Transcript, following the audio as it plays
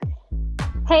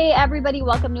Hey everybody,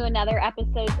 welcome to another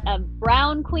episode of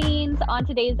Brown Queens. On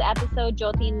today's episode,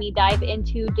 Jyoti and me dive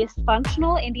into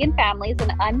dysfunctional Indian families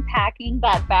and unpacking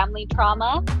that family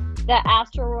trauma, the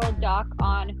Astroworld doc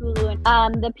on Hulu,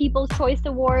 and the People's Choice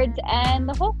Awards, and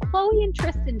the whole Chloe and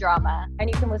Tristan drama. And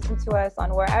you can listen to us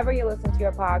on wherever you listen to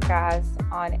your podcasts,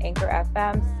 on Anchor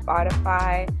FM,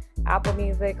 Spotify, Apple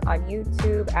Music, on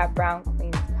YouTube at Brown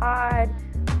Queens Pod.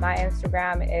 My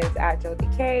Instagram is at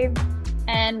Jyoti K.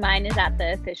 And mine is at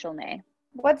the official Nay.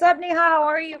 What's up, Neha? How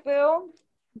are you, boo?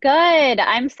 Good.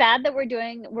 I'm sad that we're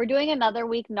doing another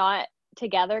week not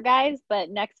together, guys, but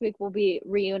next week we'll be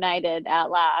reunited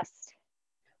at last.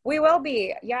 We will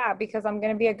be, yeah, because I'm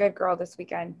going to be a good girl this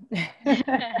weekend.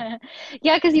 Yeah,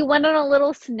 because you went on a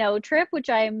little snow trip, which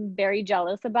I'm very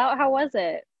jealous about. How was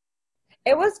it?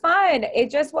 It was fun.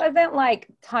 It just wasn't like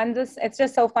it's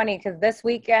just so funny because this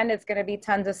weekend it's going to be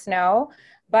tons of snow,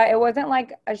 but it wasn't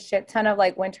like a shit ton of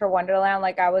like winter wonderland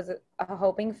like I was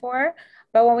hoping for.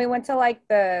 But when we went to like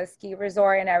the ski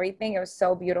resort and everything, it was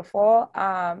so beautiful.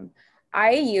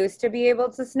 I used to be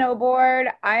able to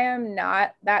snowboard. I am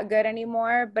not that good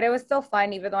anymore, but it was still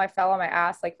fun even though I fell on my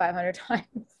ass like 500 times.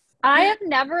 I have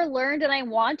never learned and I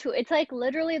want to. It's like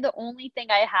literally the only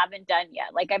thing I haven't done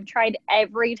yet. Like I've tried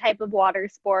every type of water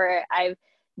sport. I've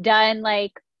done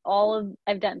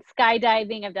I've done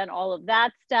skydiving. I've done all of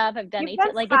that stuff. I've done You've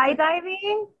done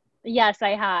skydiving? Yes, I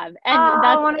have. And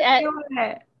I want to do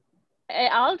it.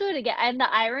 I'll do it again. And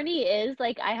the irony is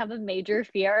like I have a major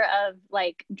fear of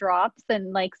like drops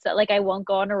and like so like I won't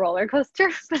go on a roller coaster,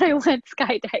 but I went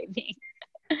skydiving.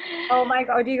 Oh my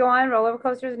God. Do you go on roller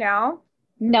coasters now?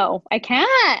 No, I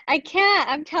can't. I can't.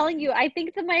 I'm telling you, I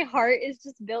think that my heart is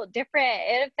just built different.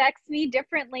 It affects me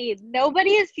differently.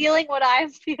 Nobody is feeling what I'm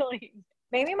feeling.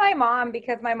 Maybe my mom,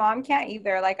 because my mom can't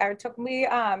either. Like I took me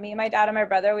and my dad and my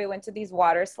brother, we went to these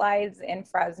water slides in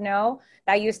Fresno.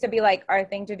 That used to be like our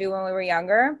thing to do when we were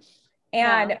younger.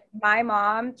 And my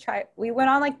mom we went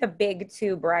on like the big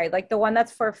tube ride, like the one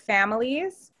that's for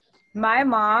families. My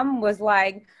mom was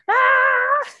like, ah!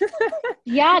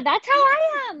 Yeah, that's how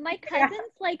I am. My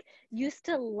cousins like used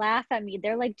to laugh at me.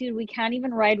 They're like, dude, we can't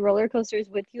even ride roller coasters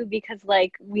with you because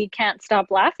like we can't stop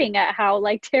laughing at how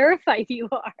like terrified you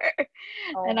are.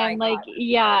 Oh And my I'm like, God.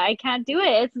 yeah, I can't do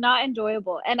it. It's not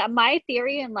enjoyable. And my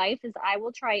theory in life is I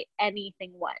will try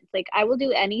anything once. Like I will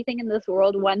do anything in this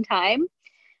world one time.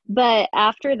 But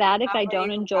after that, if I After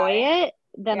don't you enjoy try. it,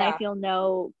 then Yeah.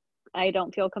 I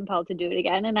don't feel compelled to do it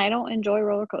again. And I don't enjoy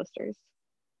roller coasters.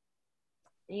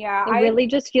 Yeah. It really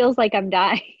just feels like I'm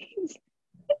dying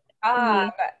to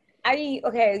Um,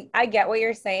 me. I get what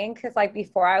you're saying because like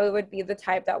before I would be the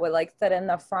type that would like sit in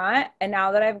the front, and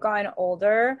now that I've gotten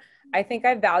older, I think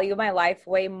I value my life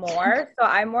way more. So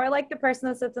I'm more like the person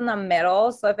that sits in the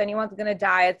middle. So if anyone's gonna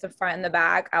die, it's the front and the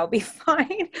back. I'll be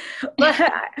fine.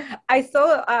 But I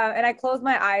still and I close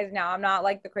my eyes now. I'm not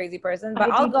like the crazy person,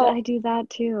 but I'll go. I do that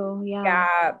too. Yeah.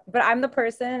 Yeah, but I'm the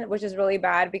person, which is really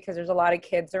bad because there's a lot of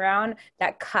kids around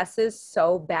that cusses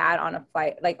so bad on a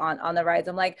flight, like on the rides.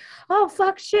 I'm like, oh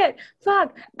fuck, shit,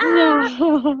 fuck, ah.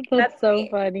 No, that's That's so me.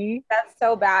 funny. That's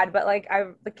so bad. But like,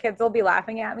 the kids will be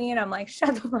laughing at me, and I'm like,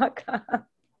 shut the fuck up.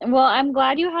 Well, I'm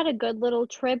glad you had a good little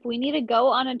trip. We need to go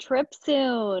on a trip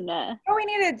soon. What we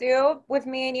need to do with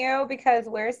me and you, because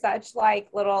we're such like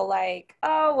little like,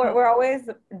 oh, we're always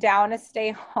down to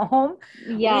stay home.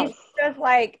 We Yes. should just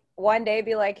like one day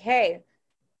be like, hey,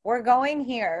 we're going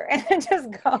here, and then just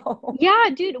go. Yeah,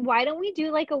 dude, why don't we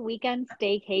do like a weekend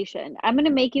staycation? I'm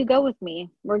gonna make you go with me.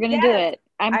 We're gonna do Yes, it.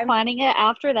 I'm I'm planning it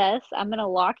after this. I'm gonna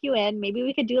lock you in. Maybe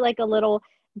we could do like a little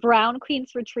Brown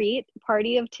Queens retreat,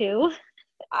 party of two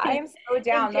I am so in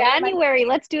down. Those are my January.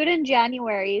 Let's do it in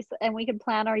January and we can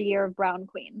plan our year of Brown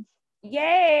Queens.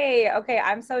 yay. Okay,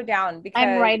 I'm so down I'm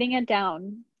because writing it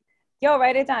down. yo,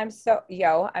 write it down.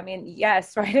 I mean,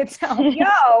 yes, write it down.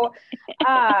 Yo.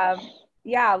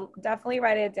 Yeah, definitely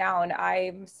write it down.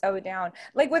 I'm so down.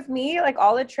 Like with me, like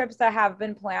all the trips that have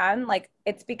been planned, like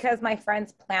it's because my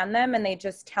friends plan them and they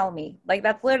just tell me. Like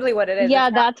that's literally what it is. Yeah,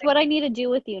 It's not that's like, what I need to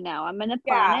do with you now. I'm gonna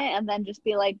plan yeah. it and then just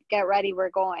be like, get ready, we're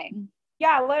going.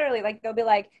 Yeah, literally. Like they'll be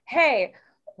like, hey,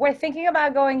 we're thinking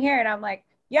about going here. And I'm like,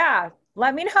 yeah,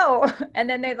 let me know. And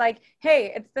then they're like,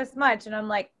 hey, it's this much. And I'm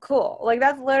like, cool. Like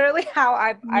that's literally how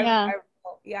Yeah.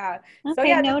 yeah. So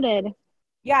Okay, noted.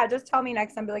 just tell me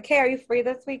next time. Be like, hey, are you free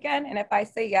this weekend? And if I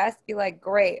say yes, be like,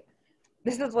 great.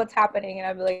 This is what's happening. And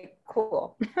I'll be like,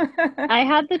 cool. I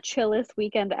had the chillest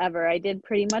weekend ever. I did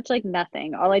pretty much like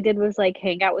nothing. All I did was like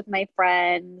hang out with my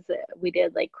friends. We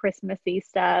did like Christmassy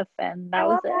stuff and I that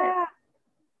was love it. that.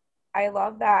 I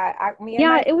love that. Me and Yeah,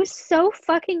 my it was so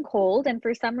fucking cold and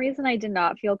for some reason I did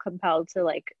not feel compelled to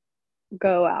like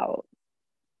go out.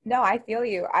 No, I feel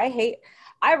you.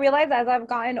 I realize as I've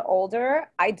gotten older,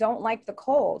 I don't like the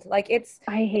cold. Like it's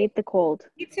I hate the cold.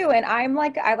 me too. And I'm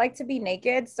like, I like to be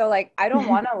naked. So like, I don't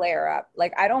want to layer up.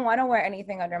 Like, I don't want to wear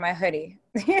anything under my hoodie.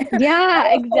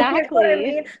 Yeah, You know what I exactly.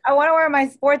 mean? I want to wear my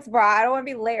sports bra. I don't want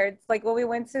to be layered. It's like when we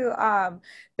went to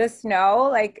the snow,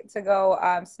 like to go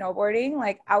snowboarding,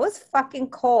 like I was fucking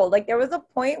cold. Like there was a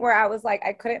point where I was like,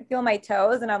 I couldn't feel my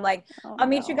toes. And I'm like, Oh I'll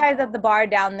meet you no. guys at the bar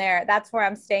down there. That's where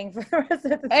I'm staying for the rest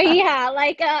of the time. Yeah,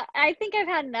 like I think I've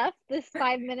had enough. This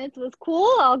 5 minutes was cool.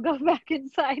 I'll go back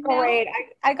inside now. Great.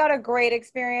 I got a great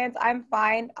experience. I'm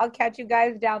fine. I'll catch you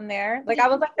guys down there. Like I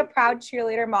was like the proud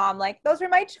cheerleader mom. Like those are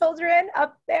my children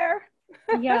up there.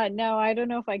 Yeah, no, I don't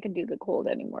know if I can do the cold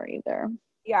anymore either.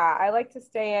 Yeah, I like to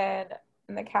stay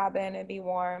in the cabin and be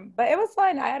warm. But it was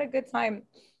fun. I had a good time.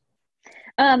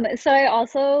 So I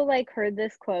also like heard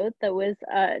this quote that was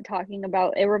talking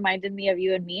about, it reminded me of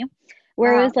you and me,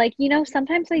 where it Uh, was like,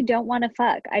 sometimes I don't want to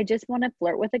fuck. I just want to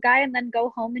flirt with a guy and then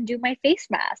go home and do my face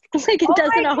mask. Like it oh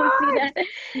doesn't my always need God. that.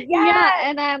 Yeah, Yes.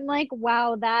 and I'm like,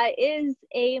 wow, that is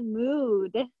a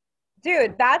mood.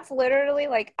 Dude, that's literally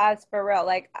like us for real.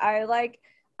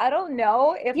 I don't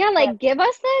know if Yeah, like like give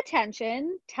us the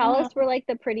attention. Tell us mhm, we're like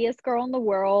the prettiest girl in the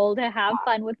world. Have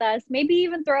fun with us. Maybe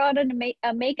even throw out a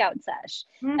makeout sesh,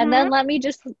 and then mhm. let me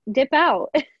just dip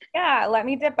out. Yeah, let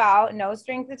me dip out, no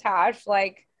strings attached,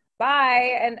 like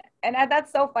bye. And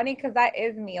that's so funny because that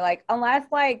is me. Like unless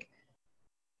like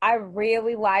I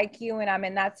really like you and I'm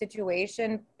in that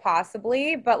situation,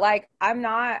 possibly, but like I'm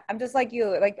just like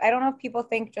you. Like I don't know if people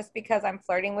think just because I'm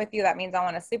flirting with you, that means I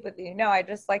want to sleep with you. No, I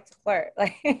just like to flirt.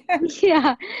 Like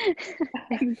Yeah,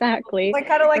 exactly. like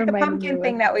kind of like the Reminded me pumpkin of us.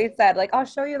 thing that we said, like I'll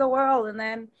show you the world and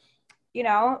then,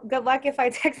 good luck if I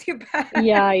text you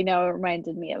Yeah, back. I know it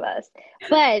reminded me of us.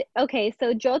 But okay,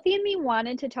 so Jyoti and me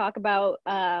wanted to talk about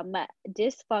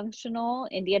dysfunctional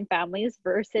Indian families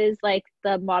versus like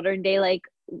the modern day like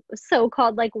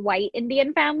so-called like white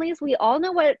Indian families. We all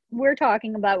know what we're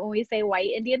talking about when we say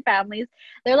white Indian families.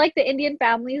 They're like the Indian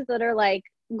families that are like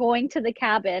going to the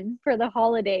cabin for the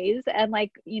holidays and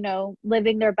like,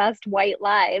 living their best white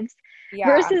lives Yeah.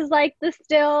 versus like the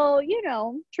still,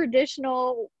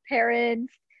 traditional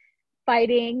parents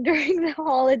fighting during the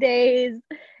holidays,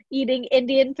 eating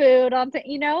Indian food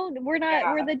we're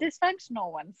Yeah. the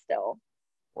dysfunctional ones still.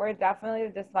 We're definitely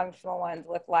the dysfunctional ones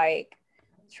with like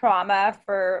trauma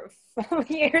for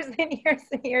years and years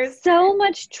and years. So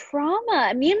much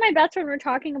trauma. Me and my best friend were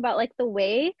talking about like the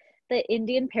way that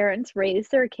Indian parents raise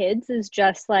their kids is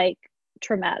just like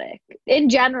traumatic in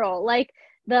general. Like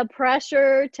the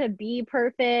pressure to be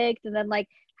perfect and then like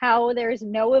how there's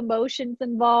no emotions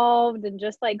involved and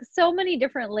just like so many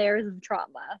different layers of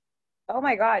trauma. Oh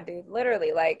my God, dude.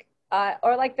 Literally, like,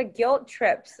 or like the guilt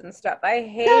trips and stuff. I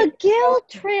hate The guilt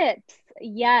trips.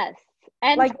 Yes.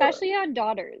 And like, especially on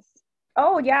daughters.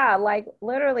 oh yeah, like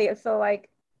literally. So like,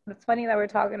 it's funny that we're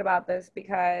talking about this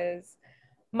because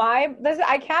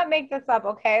I can't make this up.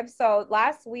 Okay, so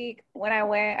last week when I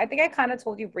went, I think I kind of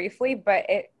told you briefly, but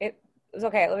it was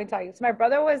okay. Let me tell you. So my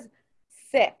brother was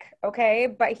sick. Okay,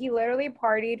 but he literally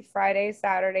partied Friday,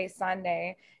 Saturday,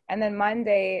 Sunday, and then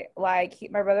Monday. Like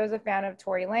my brother's a fan of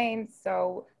Tory Lanez,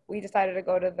 so we decided to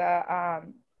go to the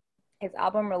his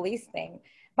album release thing.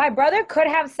 My brother could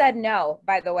have said no,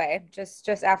 by the way, just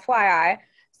FYI.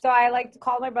 So I like to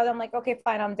call my brother. I'm like, okay,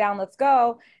 fine, I'm down. Let's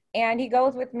go. And he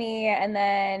goes with me. And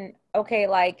then, okay,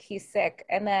 like he's sick.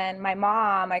 And then my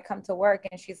mom, I come to work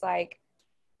and she's like,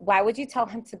 why would you tell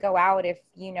him to go out if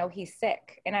you know he's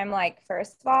sick? And I'm like,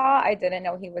 first of all, I didn't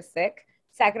know he was sick.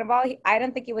 Second of all, I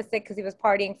didn't think he was sick because he was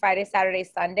partying Friday, Saturday,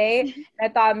 Sunday. And I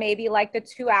thought maybe like the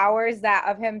 2 hours that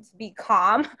of him to be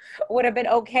calm would have been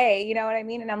okay. You know what I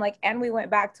mean? And I'm like, and we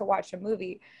went back to watch a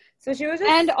movie. So she was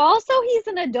And just, also, he's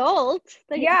an adult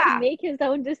that can yeah, make his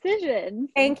own decisions.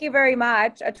 thank you very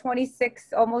much. A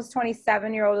 26, almost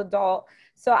 27-year-old adult.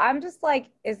 So I'm just like,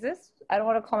 is this, I don't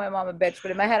want to call my mom a bitch,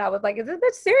 but in my head, I was like, is this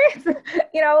bitch serious?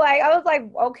 Like, I was like,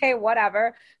 okay,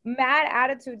 whatever. Mad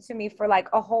attitude to me for like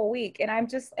a whole week. And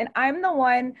I'm the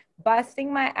one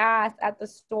busting my ass at the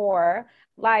store.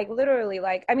 Like, literally,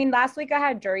 like, I mean, last week I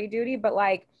had jury duty, but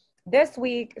like, this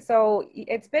week, so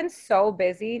it's been so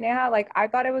busy now. Like, I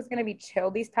thought it was going to be chill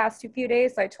these past few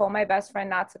days. So I told my best friend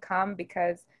not to come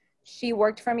because she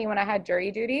worked for me when I had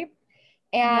jury duty.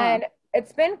 Yeah. And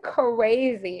it's been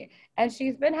crazy. And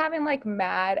she's been having like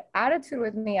mad attitude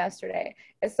with me yesterday.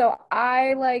 And so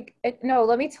I like it, no,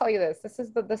 let me tell you this. This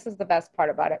is the best part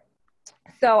about it.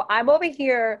 So I'm over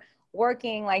here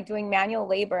working, like doing manual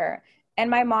labor, and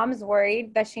my mom's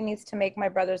worried that she needs to make my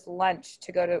brother's lunch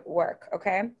to go to work.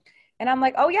 Okay. And I'm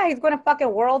like, oh yeah, he's going to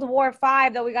fucking World War V,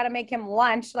 that we got to make him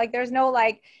lunch. Like there's no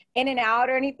like in and out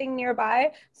or anything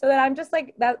nearby. So then I'm just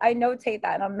like that. I notate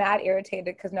that and I'm mad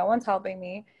irritated because no one's helping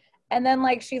me. And then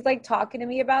like she's like talking to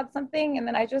me about something. And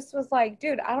then I just was like,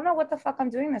 dude, I don't know what the fuck I'm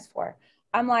doing this for.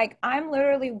 I'm like, I'm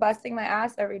literally busting my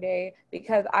ass every day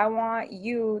because I want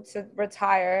you to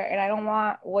retire and I don't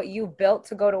want what you built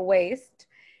to go to waste.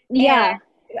 Yeah.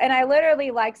 And I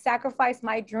literally like sacrificed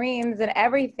my dreams and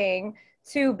everything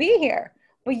to be here.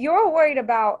 But you're worried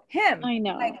about him. I Like,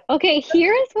 know. Okay,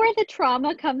 here's where the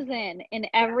trauma comes in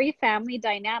every family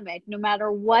dynamic, no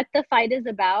matter what the fight is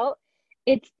about.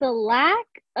 It's the lack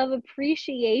of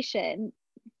appreciation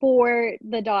for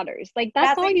the daughters. Like, that's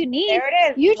that's all like, you need. there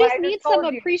it is. You What just I just need some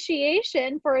told you.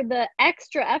 appreciation for the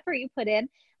extra effort you put in.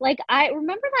 Like, I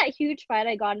remember that huge fight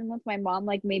I got in with my mom,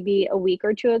 like maybe a week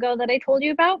or two ago that I told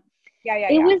you about. Yeah, yeah,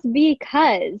 It yeah. was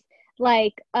because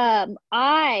like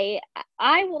I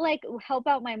will like help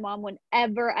out my mom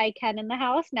whenever I can in the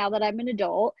house now that I'm an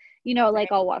adult. You know,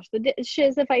 like I'll wash the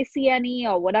dishes if I see any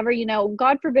or whatever, you know,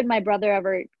 God forbid my brother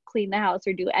ever clean the house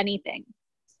or do anything.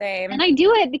 And Same. I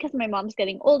do it because my mom's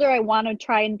getting older. I want to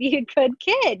try and be a good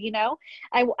kid, you know?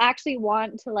 Actually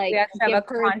want to We like actually have give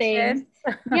a her things. conscience.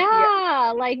 Yeah.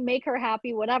 Yeah, like make her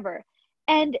happy, whatever.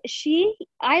 And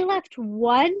I left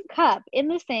one cup in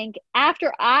the sink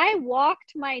after I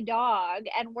walked my dog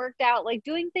and worked out, like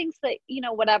doing things that, you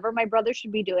know, whatever my brother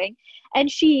should be doing.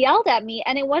 And she yelled at me,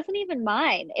 and it wasn't even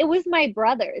mine, it was my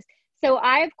brother's. So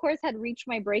I, of course, had reached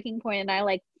my breaking point and I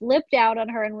like flipped out on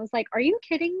her and was like, are you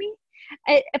kidding me?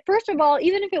 First of all,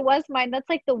 even if it was mine, that's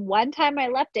like the one time I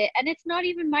left it, and it's not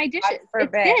even my God dishes,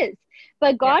 it's forbid. his.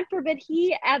 But Yeah. God forbid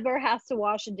he ever has to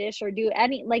wash a dish or do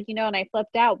any, like, you know, and I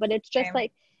flipped out. But it's just Same.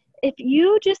 like,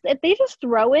 if they just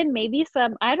throw in maybe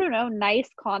some, I don't know, nice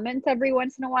comments every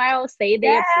once in a while, say they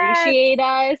Yes. appreciate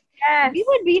us, Yes. we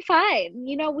would be fine.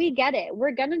 You know, we get it.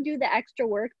 We're gonna do the extra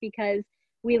work because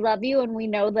we love you and we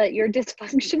know that you're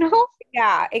dysfunctional.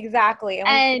 Yeah, exactly. And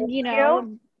we feel And, you you.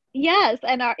 know, yes,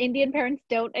 and our Indian parents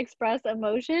don't express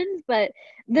emotions, but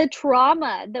the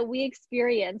trauma that we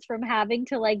experience from having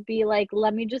to like be like,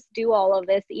 let me just do all of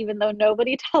this, even though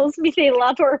nobody tells me they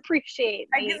love or appreciate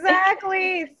me.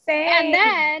 Exactly. And Same.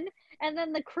 then and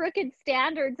then the crooked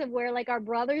standards of where like our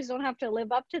brothers don't have to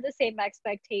live up to the same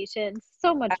expectations. So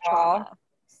At much all. trauma.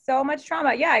 So much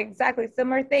trauma. Yeah, exactly.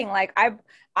 Similar thing. Like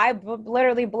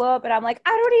literally blew up and I'm like, I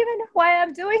don't even know why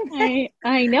I'm doing this.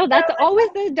 I know But that's I'm always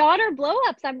like, the daughter blow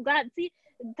ups. I'm glad. See,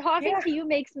 talking yeah, to you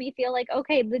makes me feel like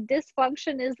okay, the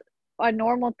dysfunction is a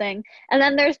normal thing. And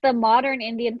then there's the modern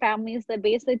Indian families that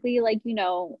basically like, you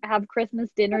know, have Christmas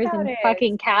dinners about in it.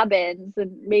 fucking cabins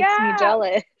and makes me Yeah,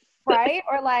 jealous. right?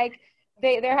 Or like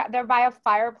they're by a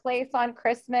fireplace on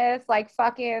Christmas, like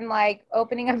fucking like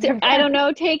opening up their I don't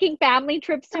know, taking family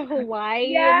trips to Hawaii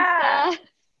and yeah. stuff.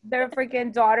 Their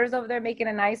freaking daughters over there making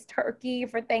a nice turkey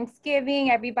for Thanksgiving.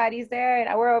 Everybody's there,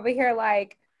 and we're over here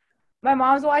like my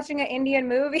mom's watching an Indian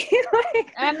movie.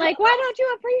 Like, I'm like, why don't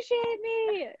you appreciate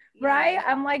me? right? Yeah.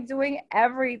 I'm like doing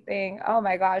everything. Oh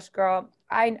my gosh, girl.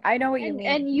 I know what you mean.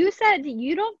 And you said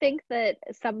you don't think that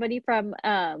somebody from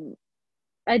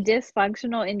a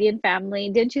dysfunctional Indian family,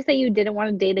 didn't you say you didn't want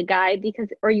to date a guy because,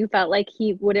 or you felt like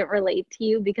he wouldn't relate to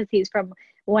you because he's from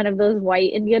one of those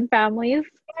white Indian families?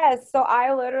 Yes, so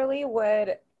I literally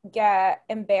would get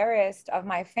embarrassed of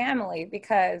my family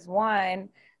because one,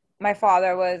 my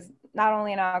father was not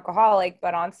only an alcoholic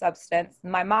but on substance.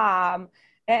 My mom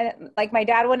and like my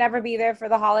dad would never be there for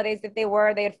the holidays. If they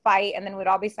were, they'd fight and then we'd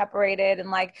all be separated and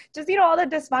like just all the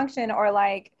dysfunction or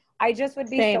like I just would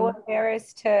be so Same.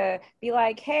 embarrassed to be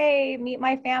like, hey, meet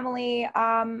my family.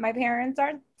 My parents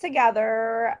aren't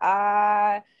together.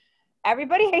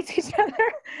 Everybody hates each other.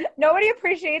 Nobody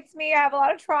appreciates me. I have a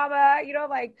lot of trauma,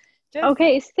 like just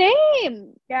Okay,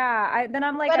 same. yeah. Then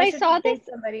I'm like, But I I should saw this, date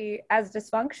somebody as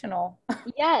dysfunctional.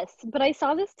 yes, but I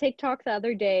saw this TikTok the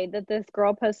other day that this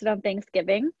girl posted on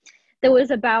Thanksgiving that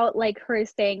was about like her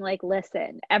saying like,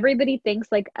 listen, everybody thinks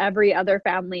like every other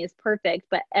family is perfect,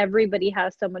 but everybody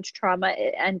has so much trauma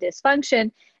and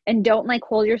dysfunction, and don't like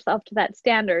hold yourself to that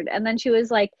standard. And then she was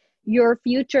like, your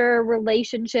future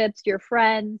relationships, your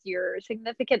friends, your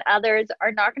significant others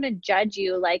are not going to judge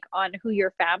you like on who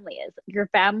your family is. Your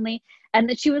family, and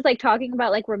that she was like talking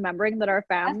about like remembering that our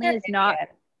That's family their is not.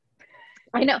 idiot.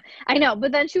 I know.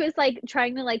 But then she was like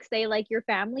trying to like say like your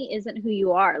family isn't who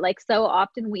you are. Like so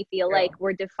often we feel like True.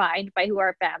 we're defined by who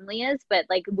our family is, but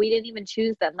like we didn't even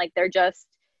choose them. Like they're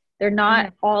not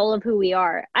Mhm. all of who we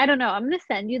are. I don't know. I'm gonna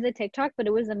send you the TikTok, but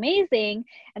it was amazing.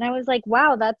 And I was like,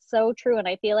 wow, that's so true. And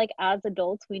I feel like as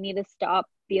adults we need to stop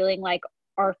feeling like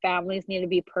our families need to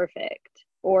be perfect.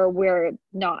 or we're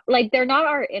not. Like, they're not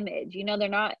our image, you know, they're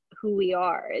not who we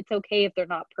are. It's okay if they're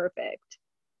not perfect.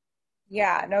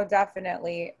 Yeah, no,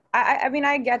 definitely. I mean,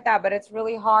 I get that, but it's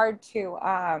really hard to,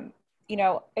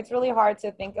 it's really hard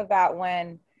to think of that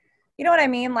when, you know what I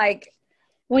mean? Like,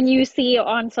 When you see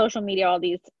on social media all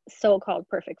these so-called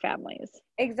perfect families.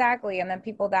 exactly. And then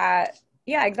people that,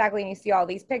 yeah, exactly. And you see all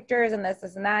these pictures and this,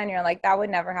 and that, and you're like, that would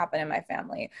never happen in my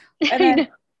family. And I then, know.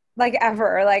 like,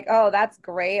 ever, like, oh, that's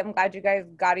great. I'm glad you guys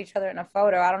got each other in a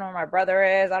photo. I don't know where my brother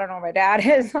is. I don't know where my dad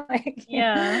is. Like,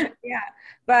 Yeah. yeah.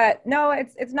 But no,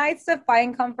 it's nice to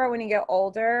find comfort when you get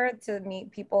older to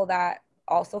meet people that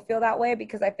also feel that way,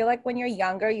 because I feel like when you're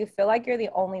younger, you feel like you're the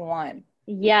only one,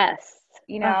 Yes.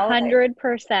 you A know? Like,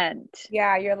 100%.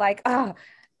 yeah, you're like, oh,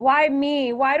 why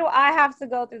me? Why do I have to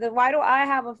go through this? Why do I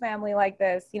have a family like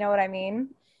this? You know what I mean?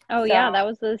 Oh So yeah, that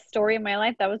was the story of my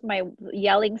life. That was my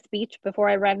yelling speech before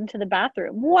I ran into the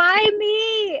bathroom. Why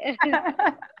me?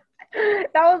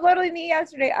 that was literally me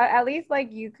yesterday. At least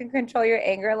like you can control your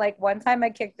anger. Like one time I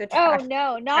kicked the Oh trash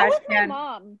no, not trash with my can.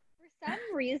 mom. For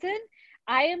some reason,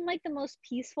 I am like the most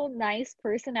peaceful, nice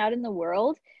person out in the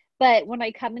world. But when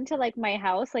I come into like my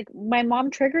house, like my mom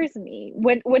triggers me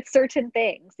with certain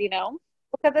things, you know?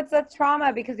 Because it's a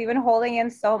trauma, because you've been holding in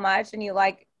so much and you're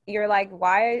like,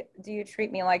 why do you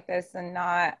treat me like this and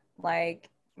not like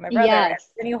my brother? And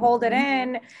Yes. then you hold it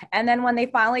Mhm. in, and then when they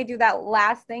finally do that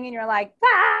last thing and you're like,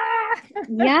 ah!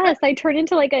 Yes, I turn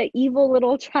into like a evil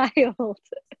little child.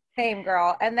 Same,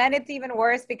 girl. And then it's even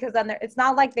worse because then it's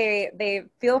not like they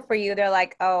feel for you. They're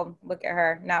like, oh, look at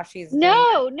her, now she's doing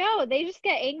No, no, they just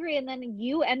get angry and then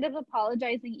you end up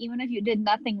apologizing even if you did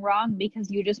nothing wrong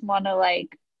because you just want to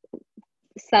like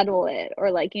settle it or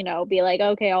like, you know, be like,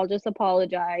 okay, I'll just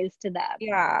apologize to them. that.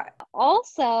 Yeah.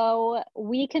 Also,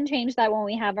 we can change that when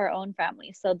we have our own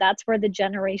family. So that's where the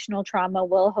generational trauma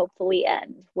will hopefully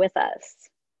end with us.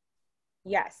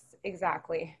 Yes,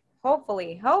 exactly.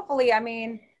 Hopefully. I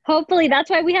mean, Hopefully, that's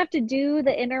why we have to do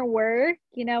the inner work,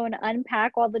 you know, and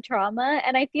unpack all the trauma.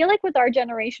 And I feel like with our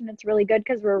generation, it's really good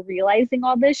because we're realizing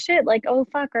all this shit. Like, oh,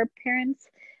 fuck, our parents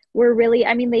were really,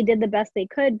 I mean, they did the best they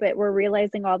could, but we're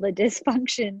realizing all the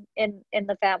dysfunction in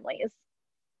the families.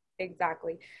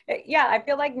 exactly. Yeah, I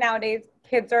feel like nowadays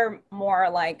kids are more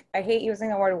like, I hate using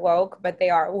the word woke, but they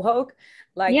are woke.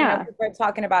 Like, Yeah. people are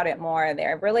talking about it more.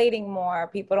 They're relating more.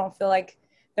 People don't feel like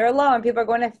they're alone. People are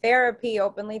going to therapy,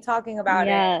 openly talking about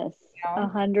it, Yes. you A know?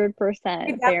 hundred They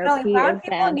percent. definitely, Therapy brown is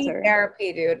the people need answer.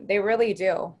 therapy, dude. They really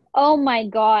do. Oh my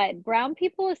God. Brown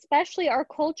people, especially, our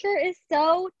culture is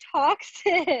so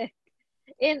toxic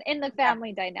in the Yeah.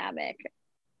 family dynamic.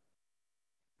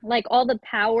 Like all the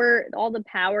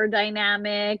power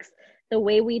dynamics, the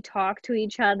way we talk to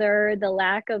each other, the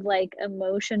lack of like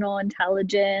emotional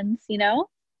intelligence, you know,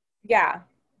 Yeah.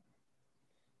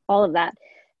 all of that.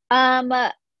 Um,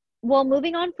 well,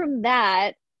 moving on from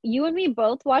that, you and me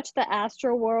both watched the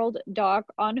Astroworld doc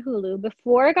on Hulu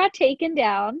before it got taken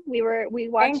down. We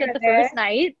watched Thank it the goodness. first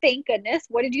night. Thank goodness.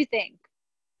 What did you think?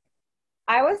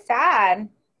 I was sad.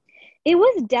 It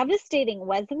was devastating,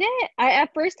 wasn't it?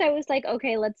 At first I was like,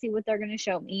 okay, let's see what they're gonna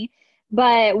show me.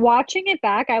 But watching it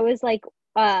back, I was like,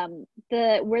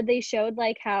 the where they showed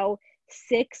like how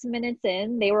 6 minutes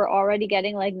in, they were already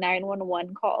getting like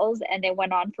 911 calls and it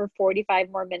went on for 45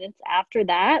 more minutes after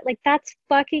that. Like that's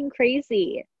fucking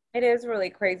crazy. It is really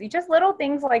crazy. Just little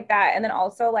things like that. And then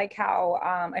also like how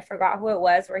I forgot who it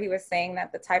was, where he was saying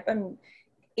that the type of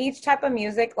each type of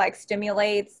music like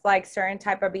stimulates like certain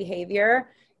type of behavior,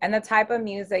 and the type of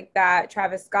music that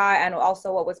Travis Scott and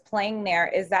also what was playing there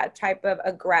is that type of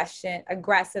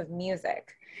aggressive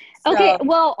music. Okay, So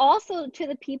well, also to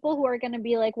the people who are going to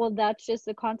be like, well, that's just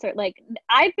a concert. Like,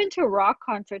 I've been to rock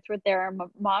concerts where there are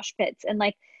mosh pits, and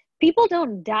like, people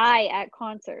don't die at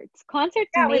concerts. Concerts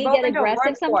yeah, we've may all get been to a aggressive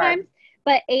word sometimes,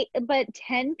 for. but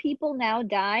 10 people now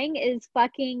dying is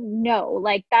fucking no.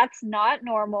 Like, that's not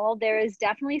normal. There is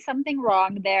definitely something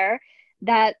wrong there.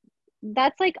 That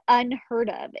that's like unheard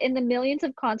of. In the millions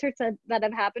of concerts that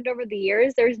have happened over the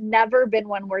years, there's never been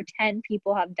one where 10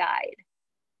 people have died.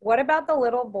 What about the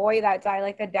little boy that died?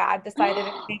 Like the dad decided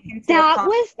to take him to the That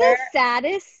was the concert.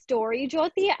 saddest story,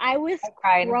 Jyoti. I was I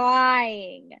cried.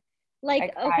 crying. I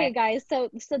Like, okay, cried. guys, so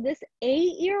this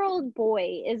 8-year-old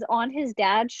boy is on his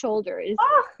dad's shoulders.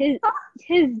 Oh, His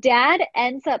his dad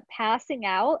ends up passing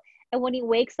out, and when he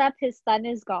wakes up, his son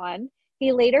is gone.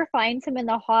 He later finds him in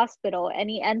the hospital and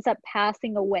he ends up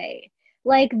passing away.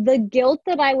 Like the guilt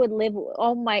that I would live,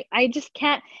 oh my, I just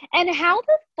can't. And how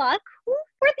the fuck, who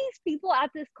were these people at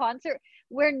this concert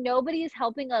where nobody is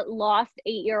helping a lost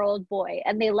 8-year-old boy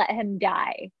and they let him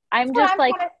die? that's I'm what just I'm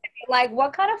like, trying to say. Like,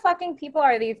 what kind of fucking people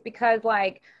are these? Because,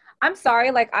 like, I'm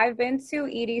sorry, like I've been to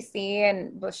EDC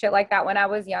and shit like that when I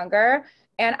was younger.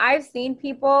 And I've seen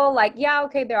people like, yeah,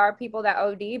 okay, there are people that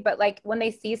OD, but like when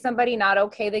they see somebody not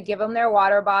okay, they give them their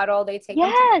water bottle, they take them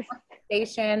to Yes. the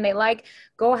station, they like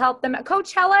go help them.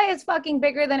 Coachella is fucking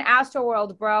bigger than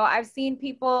Astroworld, bro. I've seen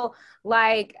people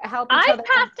like help each I've other.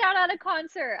 passed out at a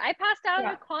concert. I passed out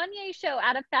Yeah. at a Kanye show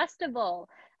at a festival.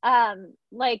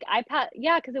 Like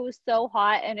yeah, because it was so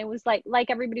hot and it was like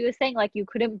everybody was saying, like you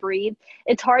couldn't breathe.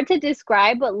 It's hard to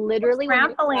describe, but literally when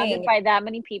you're surrounded Trampling. by that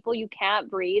many people, you can't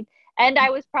breathe. And I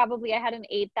hadn't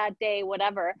ate that day,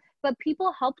 whatever. But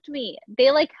people helped me.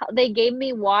 They gave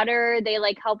me water. They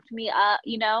like helped me up,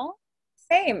 you know?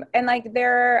 Same. And like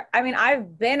I mean,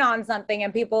 I've been on something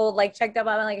and people like checked up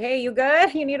on me like, hey, you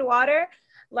good? You need water?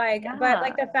 Like, but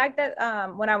like Yeah. the fact that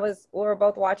when we were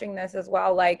both watching this as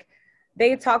well, like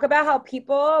they talk about how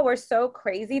people were so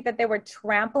crazy that they were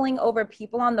trampling over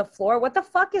people on the floor. What the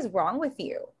fuck is wrong with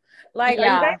you? Like, are you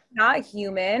guys Yeah. not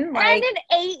human? And Like, an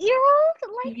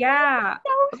 8-year-old? Like, yeah, that's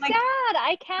so like sad.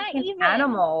 I can't fucking even.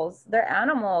 animals. They're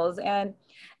animals. And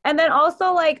then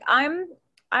also like I'm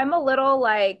a little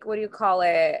like, what do you call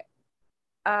it?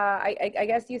 I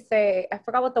guess you say, I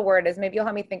forgot what the word is. Maybe you'll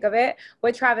help me think of it.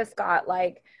 With Travis Scott,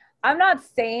 like, I'm not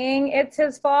saying it's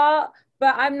his fault,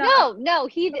 but I'm not. No,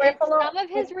 it's some of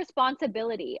his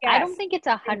responsibility. I don't Yes, think it's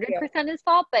a thank hundred you. percent his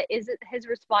fault, but is it his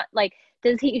response? Like,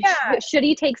 Yeah, should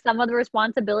he take some of the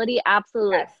responsibility?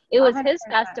 Absolutely. yes, It was his 100%.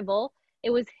 festival. It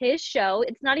was his show.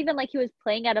 It's not even like he was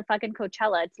playing at a fucking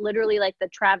Coachella. It's literally like the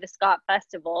Travis Scott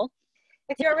festival.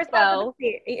 It's His your show.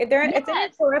 responsibility. It's in your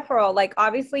Yes. peripheral. Like,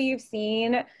 obviously, you've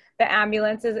seen the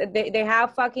ambulances. They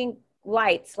have fucking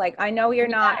lights. Like, I know you're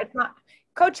not. Yeah. It's not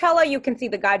Coachella. You can see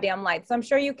the goddamn lights. So I'm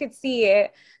sure you could see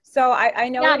it. So I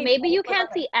know Yeah, what he's maybe saying you for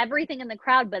can't see everything in the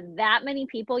crowd, but that many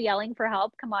people yelling for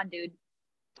help, come on, dude.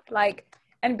 like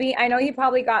and be I know he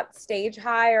probably got stage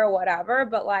high or whatever,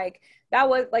 but like that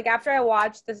was like after I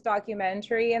watched this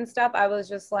documentary and stuff, I was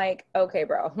just like, okay,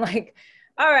 bro, like,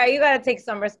 all right, you got to take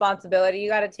some responsibility. You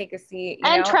got to take a seat, you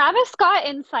And know? Travis Scott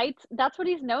incites, that's what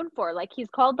he's known for. Like he's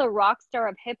called the rock star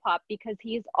of hip hop because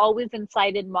he's always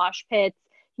incited mosh pits.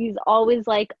 He's always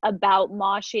like about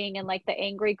moshing and like the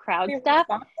angry crowd Be stuff.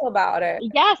 responsible about it.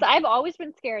 Yes, I've always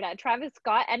been scared at Travis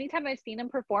Scott. Anytime I've seen him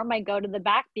perform, I go to the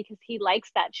back because he likes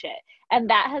that shit. And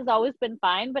that has always been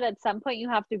fine. But at some point, you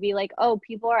have to be like, oh,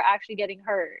 people are actually getting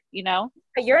hurt, you know?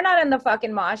 You're not in the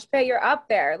fucking mosh pit. You're up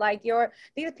there. Like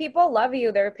these people love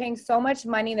you. They're paying so much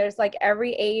money. There's like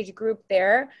every age group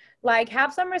there. Like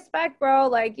have some respect, bro.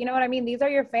 Like, you know what I mean? These are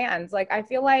your fans. Like I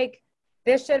feel like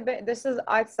it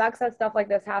sucks that stuff like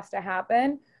this has to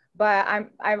happen. But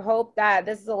I hope that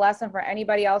this is a lesson for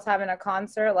anybody else having a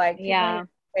concert. Like people need to Yeah. be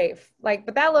safe. Like,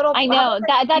 but that little I how about know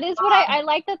that is what mom? I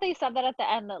like that they said that at the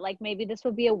end that like maybe this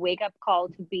will be a wake up call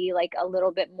to be like a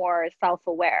little bit more self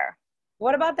aware.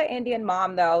 What about the Indian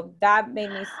mom though? That made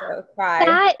me so cry.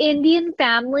 That Indian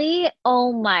family,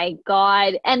 oh my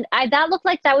God. And that looked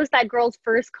like that was that girl's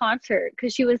first concert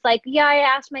because she was like, yeah, I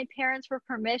asked my parents for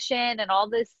permission and all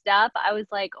this stuff. I was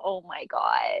like, oh my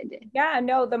God. Yeah,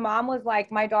 no, the mom was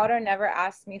like, my daughter never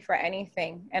asked me for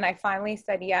anything. And I finally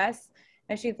said yes.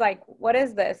 And she's like, what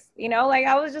is this? You know, like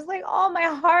I was just like, oh, my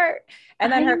heart.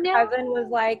 And then I her cousin was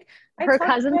know. like, I Her talked to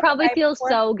cousin her the probably night feels before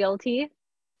so guilty.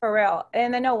 for real.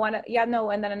 And then no one, yeah, no,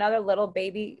 and then another little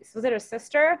baby, was it her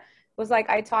sister? Was like,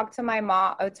 I talked to my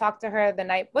mom, I talked to her the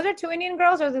night. Was there two Indian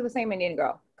girls or was it the same Indian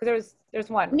girl? Because there's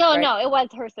one, No, right? no, it was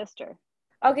her sister.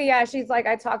 Okay, yeah, she's like,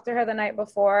 I talked to her the night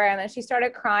before, and then she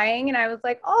started crying, and I was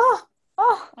like, oh.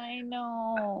 I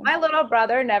know. My little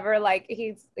brother never like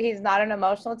he's not an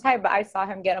emotional type, but I saw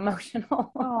him get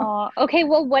emotional. Oh, okay.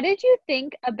 Well, what did you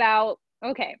think about?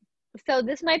 Okay, so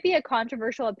this might be a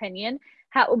controversial opinion.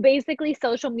 How basically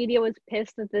social media was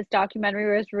pissed that this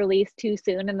documentary was released too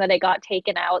soon and that it got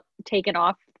taken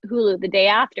off Hulu the day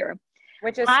after.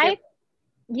 Which is I stupid.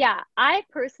 Yeah, I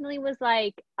personally was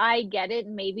like, I get it.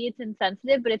 Maybe it's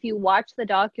insensitive, but if you watch the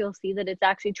doc, you'll see that it's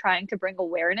actually trying to bring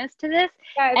awareness to this.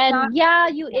 Yeah, it's not And yeah,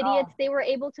 you at idiots, all. they were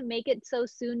able to make it so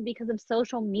soon because of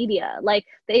social media. Like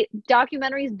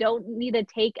documentaries don't need to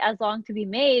take as long to be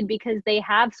made because they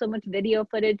have so much video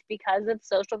footage because of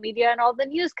social media and all the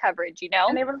news coverage, you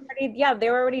And know? they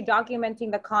were already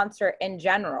documenting the concert in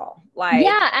general. Like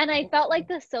Yeah, and I felt like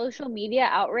the social media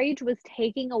outrage was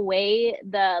taking away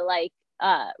the like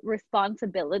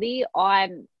responsibility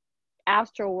on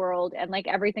Astroworld and like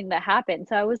everything that happened.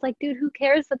 So I was like, dude, who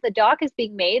cares that the doc is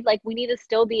being made? Like we need to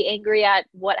still be angry at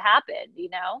what happened, you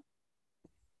know?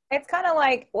 it's kind of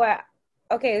like what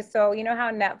okay, so you know how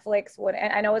Netflix would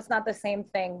and I know it's not the same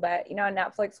thing, but you know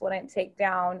Netflix wouldn't take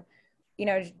down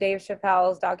Dave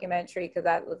Chappelle's documentary because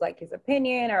that was like his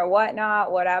opinion or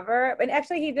whatnot, whatever. And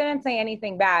actually, he didn't say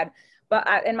anything bad,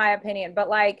 but in my opinion, but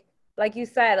like you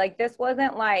said, like this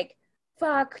wasn't like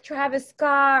fuck Travis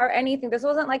Scott or anything. This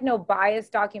wasn't like no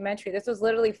biased documentary. This was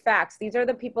literally facts. These are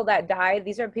the people that died.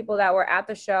 These are people that were at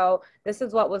the show. This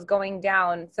is what was going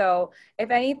down. So if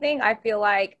anything, I feel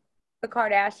like the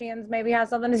Kardashians maybe have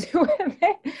something to do with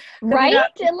it. Right?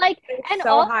 Like, and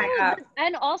so high up.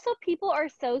 also people are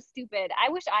so stupid. I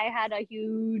wish I had a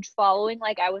huge following,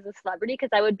 like I was a celebrity, because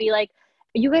I would be like,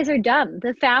 you guys are dumb.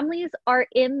 The families are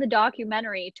in the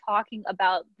documentary talking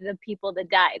about the people that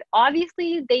died.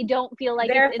 Obviously, they don't feel like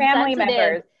they're it's family insensitive.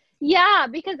 members. Yeah,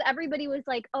 because everybody was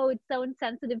like, oh, it's so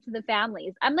insensitive to the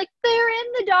families. I'm like, they're in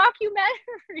the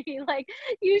documentary. Like,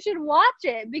 you should watch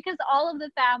it, because all of the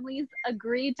families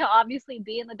agreed to obviously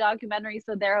be in the documentary,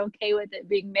 so they're okay with it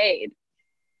being made.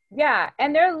 Yeah,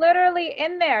 and they're literally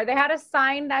in there. They had to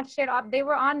sign that shit off. They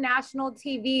were on national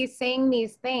TV saying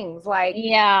these things. Like,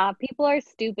 yeah, people are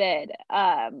stupid.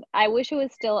 I wish it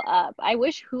was still up. I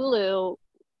wish Hulu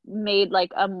made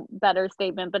like a better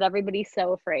statement, but everybody's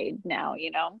so afraid now,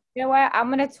 You know what? I'm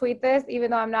gonna tweet this,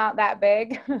 even though I'm not that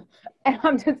big, and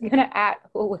I'm just gonna at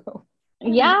Hulu.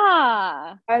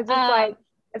 Yeah. I was just like,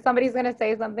 if somebody's gonna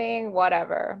say something,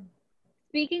 whatever.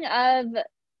 Speaking of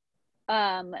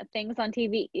things on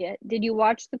TV, did you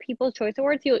watch the People's Choice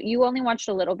Awards? You only watched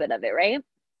a little bit of it, right?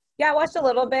 Yeah, I watched a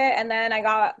little bit, and then I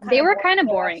got they were kind of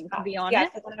boring, to be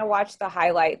honest. Yeah, so I'm gonna watch the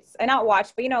highlights, and not watch,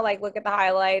 but like look at the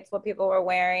highlights, what people were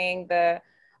wearing, the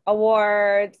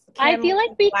awards. I feel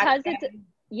like because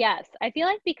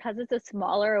it's a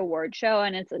smaller award show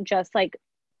and it's just like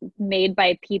made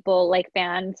by people like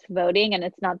fans voting, and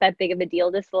it's not that big of a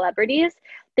deal to celebrities.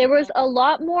 There was a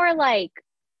lot more like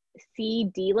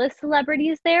D-list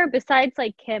celebrities there, besides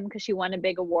like Kim, because she won a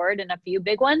big award and a few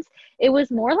big ones. It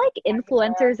was more like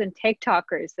influencers and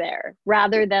TikTokers there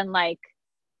rather than like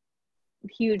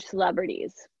huge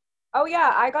celebrities. Oh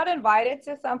yeah, I got invited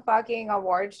to some fucking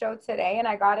award show today and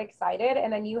I got excited,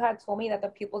 and then you had told me that the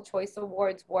People's Choice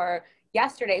Awards were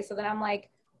yesterday. So then I'm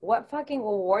like, what fucking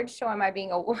award show am I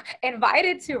being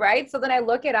invited to, right? So then I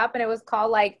look it up and it was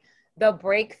called like the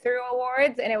Breakthrough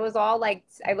Awards, and it was all like,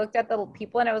 I looked at the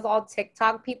people and it was all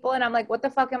TikTok people, and I'm like, what the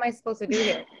fuck am I supposed to do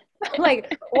here?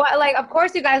 Like, what? Like, of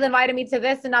course you guys invited me to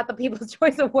this and not the People's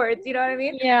Choice Awards, you know what I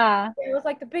mean? Yeah. It was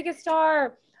like the biggest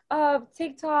star of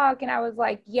TikTok, and I was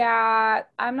like, yeah,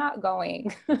 I'm not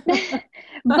going.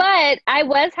 But I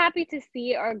was happy to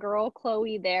see our girl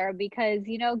Chloe there, because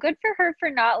good for her for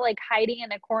not like hiding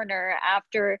in a corner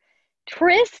after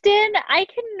Tristan. I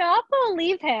cannot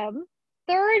believe him.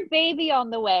 Third baby on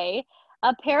the way,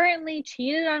 apparently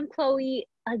cheated on Chloe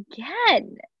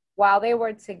again while they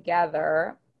were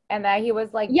together, and that he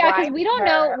was like, yeah, because we don't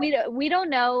know, we don't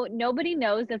know, nobody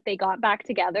knows if they got back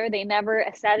together. They never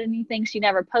said anything, she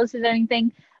never posted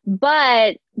anything,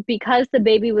 but because the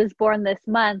baby was born this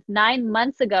month, 9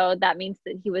 months ago, that means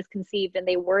that he was conceived, and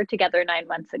they were together 9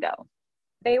 months ago.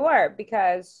 They were,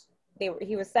 because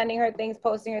he was sending her things,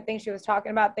 posting her things, she was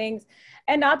talking about things.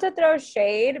 And not to throw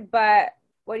shade, but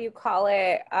what do you call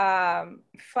it?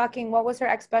 What was her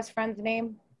ex-best friend's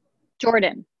name?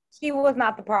 Jordan. She was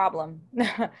not the problem.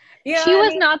 She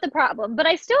was not the problem, but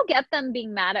I still get them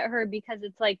being mad at her, because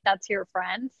it's like, that's your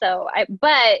friend.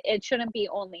 But it shouldn't be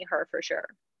only her, for sure.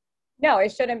 No,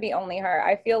 it shouldn't be only her.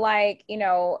 I feel like,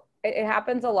 it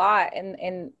happens a lot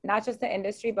in not just the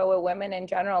industry, but with women in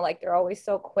general. Like, they're always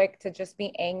so quick to just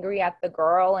be angry at the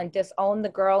girl and disown the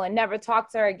girl and never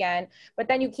talk to her again. But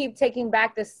then you keep taking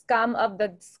back the scum of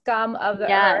the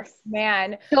yes. earth,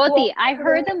 man. Jyoti, I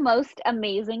heard the most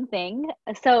amazing thing.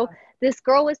 So this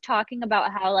girl was talking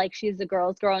about how like she's a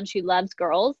girl's girl and she loves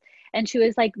girls. And she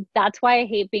was like, that's why I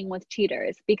hate being with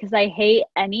cheaters, because I hate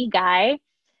any guy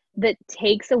that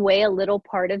takes away a little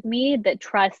part of me that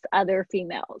trusts other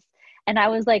females. And I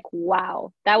was like,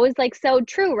 wow, that was like so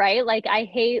true, right? Like, I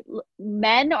hate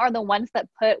men are the ones that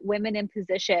put women in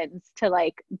positions to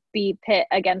like be pit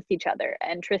against each other.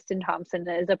 And Tristan Thompson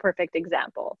is a perfect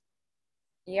example.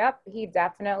 Yep, he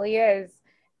definitely is.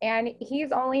 And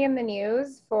he's only in the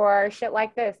news for shit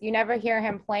like this. You never hear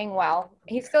him playing well.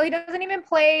 He doesn't even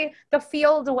play the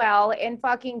field well in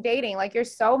fucking dating. Like, you're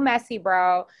so messy,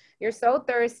 bro. You're so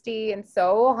thirsty and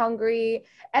so hungry.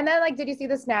 And then, like, did you see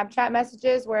the Snapchat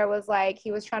messages where it was like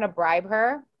he was trying to bribe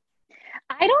her?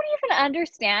 I don't even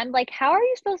understand. Like, how are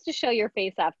you supposed to show your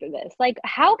face after this? Like,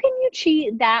 how can you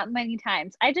cheat that many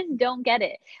times? I just don't get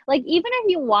it. Like, even if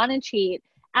you want to cheat,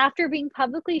 after being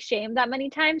publicly shamed that many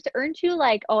times, aren't you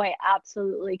like, oh, I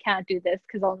absolutely can't do this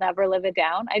because I'll never live it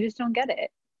down? I just don't get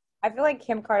it. I feel like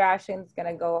Kim Kardashian's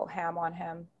gonna go ham on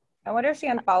him. I wonder if she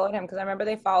unfollowed him because I remember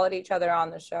they followed each other on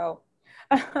the show.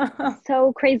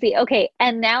 So crazy. Okay,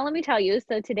 and now let me tell you.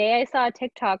 So today I saw a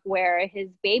TikTok where his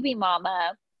baby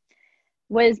mama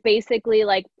was basically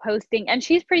like posting, and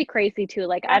she's pretty crazy too.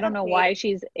 Like, She I has don't a know why page.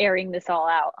 she's airing this all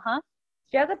out, huh?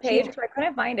 She has a She, page because I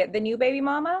couldn't find it. The new baby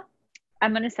mama.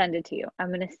 I'm gonna send it to you.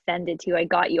 I'm gonna send it to you. I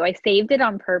got you. I saved it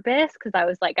on purpose because I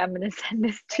was like, I'm gonna send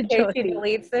this to In case she Jyoti.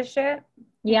 deletes this shit.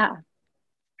 Yeah.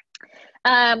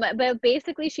 But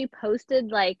basically she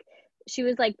posted like she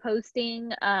was like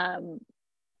posting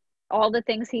all the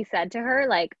things he said to her,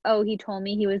 like, oh, he told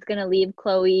me he was gonna leave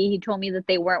Chloe. He told me that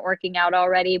they weren't working out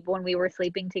already when we were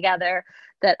sleeping together,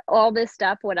 that all this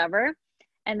stuff, whatever.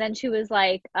 And then she was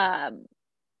like, By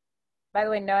the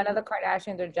way, none of the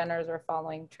Kardashians or Jenners are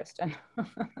following Tristan.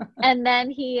 and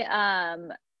then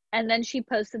and then she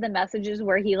posted the messages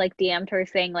where he like DM'd her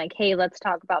saying like, hey, let's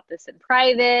talk about this in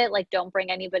private. Like, don't bring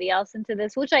anybody else into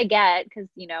this, which I get because,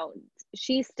 you know,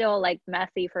 she's still like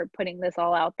messy for putting this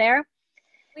all out there.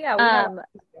 Yeah, we know Um, what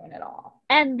she's doing it all.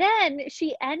 and then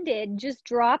she ended just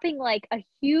dropping like a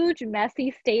huge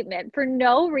messy statement for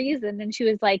no reason. And she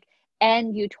was like,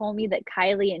 and you told me that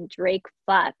Kylie and Drake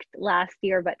fucked last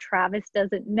year, but Travis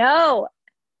doesn't know.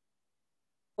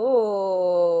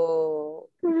 Ooh.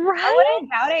 I Right? wouldn't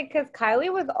doubt it because Kylie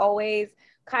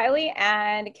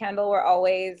and Kendall were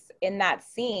always in that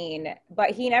scene,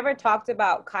 but he never talked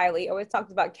about Kylie, always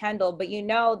talked about Kendall. But you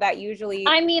know that usually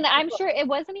I mean, I'm people, sure it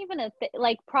wasn't even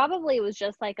like probably it was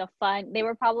just like a fun. They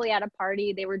were probably at a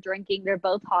party, they were drinking, they're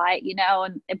both hot, you know,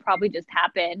 and it probably just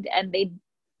happened and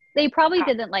they probably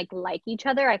didn't like each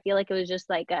other. I feel like it was just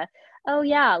like a, oh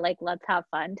yeah, like let's have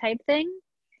fun type thing.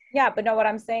 yeah, but no, what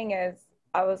I'm saying is,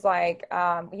 I was like,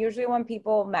 usually when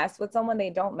people mess with someone, they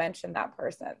don't mention that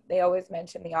person. They always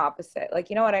mention the opposite. Like,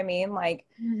 you know what I mean?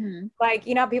 Mm-hmm. Like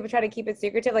you know, people try to keep it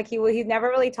secretive. Like he's never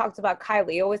really talked about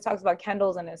Kylie. He always talks about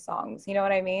Kendall's in his songs. You know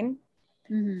what I mean?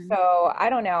 Mm-hmm. So I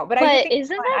don't know, but I do But think it's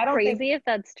isn't fun. that I don't think crazy if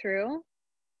that's true?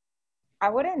 I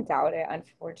wouldn't doubt it.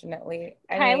 Unfortunately,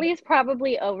 I mean, Kylie's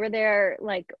probably over there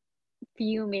like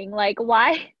fuming, like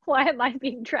why am I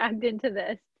being dragged into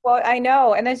this? well, I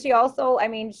know. And then she also, I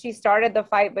mean, she started the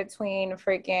fight between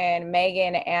freaking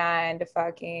Megan and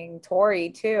fucking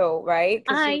Tori too, right?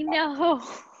 Because I know.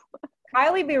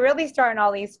 Kylie be really starting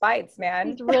all these fights,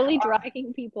 man. She's really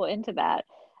dragging people into that.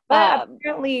 But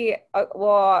apparently,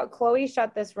 well, Chloe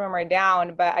shut this rumor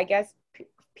down, but I guess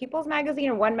People's Magazine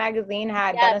and One Magazine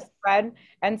had done a Yes, spread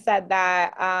and said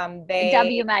that W they have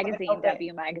an Magazine, open,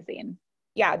 W Magazine.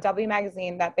 yeah, W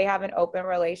Magazine, that they have an open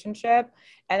relationship.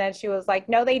 And then she was like,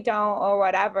 no, they don't, or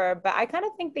whatever. But I kind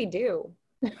of think they do.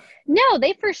 No,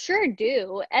 they for sure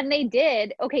do. And they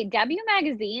did. Okay, W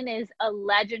Magazine is a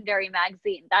legendary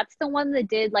magazine. That's the one that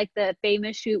did like the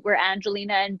famous shoot where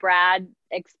Angelina and Brad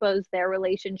exposed their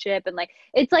relationship and like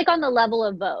it's like on the level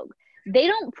of Vogue. They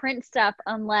don't print stuff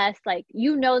unless like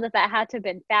you know that that had to have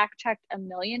been fact checked a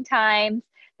million times.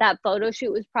 That photo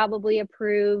shoot was probably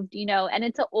approved, you know, and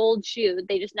it's an old shoot.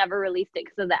 They just never released it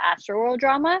because of the Astroworld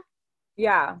drama.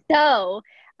 Yeah. So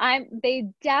they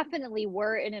definitely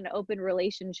were in an open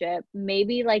relationship.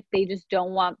 Maybe like they just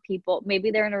don't want people, maybe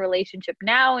they're in a relationship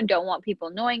now and don't want people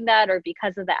knowing that or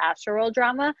because of the Astroworld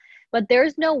drama. But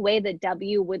there's no way that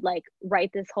W would like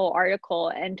write this whole article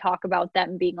and talk about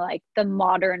them being like the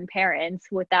modern parents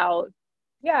without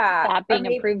Yeah. that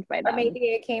being approved by Or them. maybe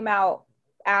it came out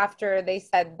after they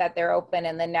said that they're open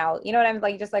and then now, you know what I'm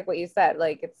like, just like what you said,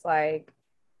 like it's like,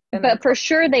 and then But for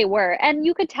sure they were. And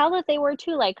you could tell that they were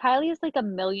too. Like Kylie is like a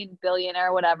million billionaire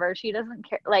or whatever. She doesn't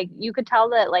care. Like you could tell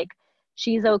that like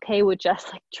she's okay with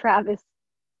just like Travis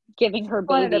giving her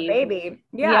wanted a babies. baby.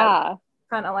 Yeah. Yeah.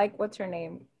 Kind of like, what's her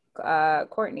name?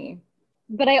 Courtney.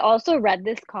 But I also read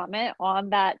this comment on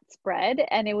that spread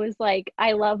and it was like,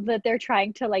 I love that they're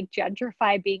trying to like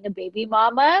gentrify being a baby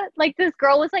mama. Like this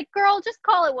girl was like, girl, just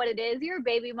call it what it is. You're a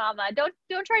baby mama. Don't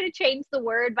try to change the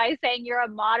word by saying you're a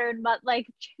modern but like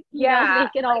you know, Yeah.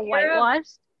 make it Like all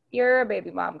whitewashed. you're a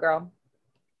baby mom, girl.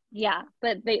 Yeah,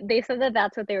 but they said that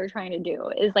that's what they were trying to do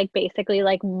is like basically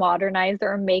like modernize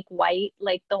or make white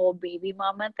like the whole baby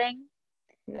mama thing.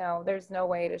 No, there's no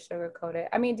way to sugarcoat it.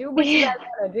 I mean, do what you guys Yeah.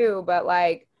 want to do, but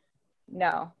like,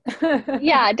 no.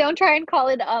 Yeah, don't try and call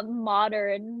it a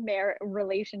modern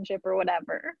relationship or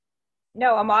whatever.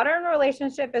 No, a modern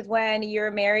relationship is when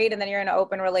you're married and then you're in an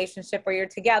open relationship or you're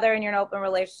together and you're in an open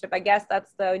relationship. I guess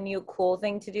that's the new cool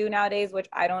thing to do nowadays, which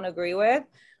I don't agree with.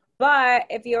 But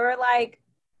if you're like,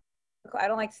 I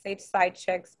don't like to say side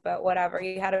chicks, but whatever,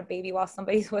 you had a baby while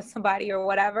somebody's with somebody or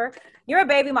whatever, you're a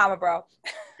baby mama, bro.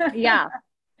 Yeah.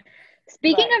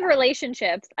 Speaking of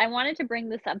relationships, I wanted to bring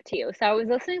this up to you. So I was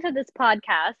listening to this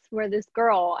podcast where this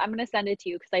girl, I'm going to send it to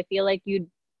you because I feel like you'd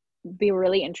be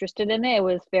really interested in it. It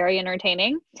was very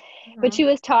entertaining. But she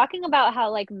was talking about how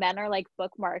like men are like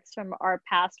bookmarks from our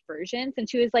past versions. And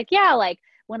she was like, yeah, like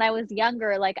when I was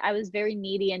younger, like I was very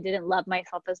needy and didn't love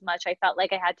myself as much. I felt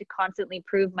like I had to constantly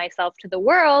prove myself to the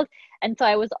world. And so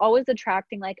I was always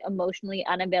attracting like emotionally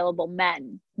unavailable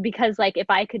men because like if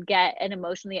I could get an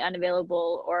emotionally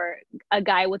unavailable or a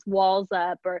guy with walls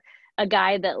up or a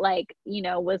guy that like, you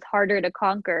know, was harder to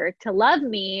conquer to love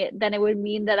me, then it would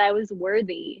mean that I was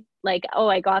worthy. Like, oh,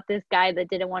 I got this guy that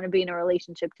didn't want to be in a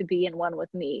relationship to be in one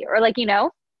with me, or like, you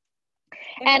know.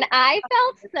 And I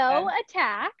felt so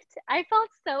attacked. I felt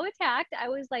so attacked. I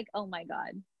was like, oh my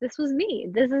God, this was me.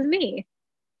 This is me.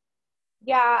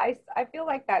 Yeah, I feel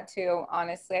like that too,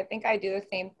 honestly. I think I do the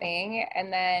same thing.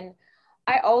 And then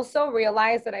I also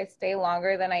realize that I stay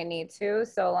longer than I need to.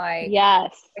 So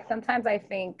Yes. like sometimes I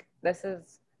think this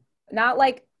is not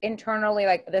like internally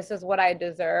like this is what I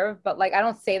deserve, but like I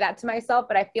don't say that to myself,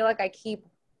 but I feel like I keep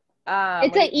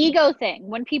It's an ego thing.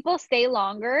 When people stay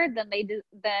longer than they do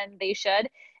than they should,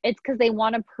 it's because they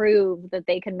want to prove that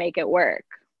they can make it work.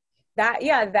 that,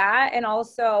 yeah, that. And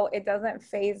also it doesn't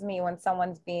phase me when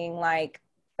someone's being like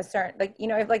a certain, like, you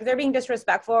know, if like they're being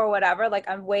disrespectful or whatever, like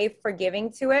I'm way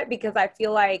forgiving to it because I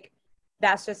feel like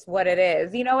that's just what it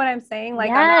is. You know what I'm saying? Like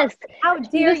I'm not, Yes. how She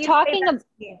dare was you say talking that to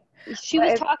me? she But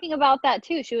was it's, talking about that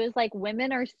too. She was like,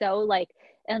 women are so like,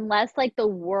 unless like the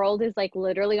world is like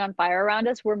literally on fire around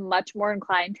us, we're much more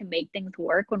inclined to make things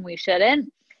work when we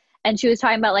shouldn't. And she was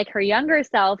talking about like her younger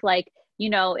self, like, you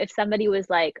know, if somebody was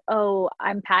like, oh,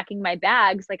 I'm packing my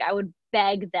bags, like I would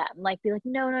beg them, like be like,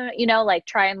 no, no, no, you know, like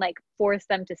try and like force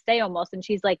them to stay almost. And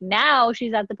she's like, now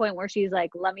she's at the point where she's like,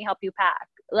 let me help you pack.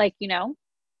 Like, you know?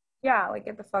 yeah, like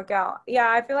get the fuck out. Yeah,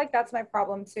 I feel like that's my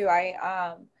problem too.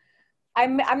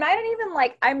 I'm not even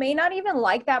like I may not even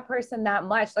like that person that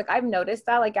much. Like I've noticed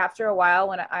that like after a while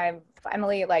when I'm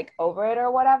finally like over it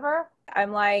or whatever,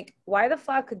 I'm like, why the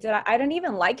fuck did I didn't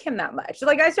even like him that much.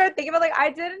 Like I started thinking about like I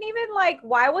didn't even like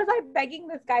why was I begging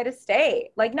this guy to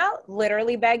stay? Like not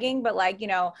literally begging, but like, you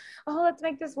know, oh, let's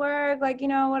make this work, like, you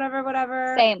know, whatever,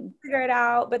 whatever, Same. figure it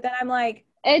out. But then I'm like,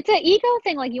 It's an ego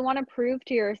thing. Like you want to prove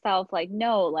to yourself, like,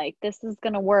 no, like this is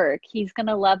gonna work. He's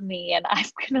gonna love me and I'm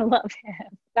gonna love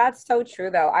him. that's so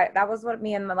true though. I that was what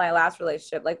me and my last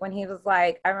relationship, like when he was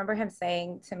like, I remember him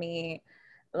saying to me,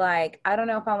 like, I don't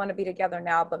know if I want to be together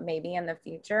now, but maybe in the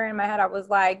future. In my head, I was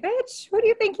like, bitch, who do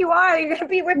you think you are? You're gonna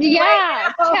be with me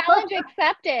right Yeah, now. challenge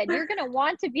accepted. You're gonna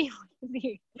want to be with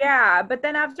me. Yeah. But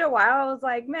then after a while, I was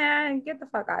like, man, get the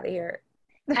fuck out of here.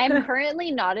 I'm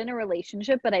currently not in a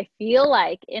relationship, but I feel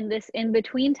like in this in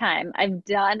between time, I've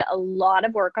done a lot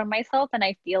of work on myself and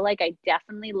I feel like I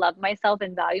definitely love myself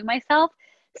and value myself.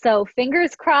 So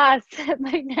fingers crossed that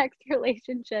my next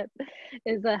relationship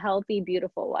is a healthy,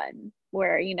 beautiful one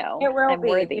where, you know, It will I'm be.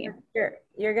 worthy.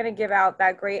 You're gonna give out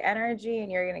that great energy and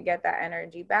you're gonna get that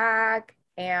energy back.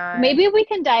 And Maybe we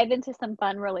can dive into some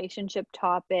fun relationship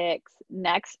topics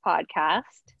next podcast.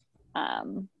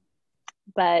 Um,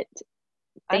 but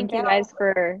I'm down.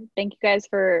 thank you guys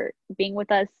for being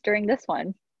with us during this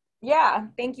one. Yeah.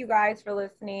 Thank you guys for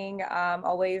listening.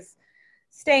 Always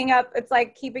staying up. It's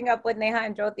like keeping up with Neha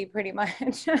and Jyoti pretty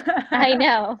much. I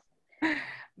know.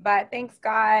 But thanks,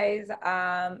 guys.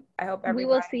 I hope We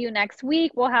will everybody. see you next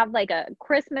week. We'll have like a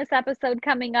Christmas episode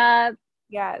coming up.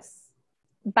 Yes.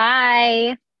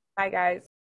 Bye. Bye, guys.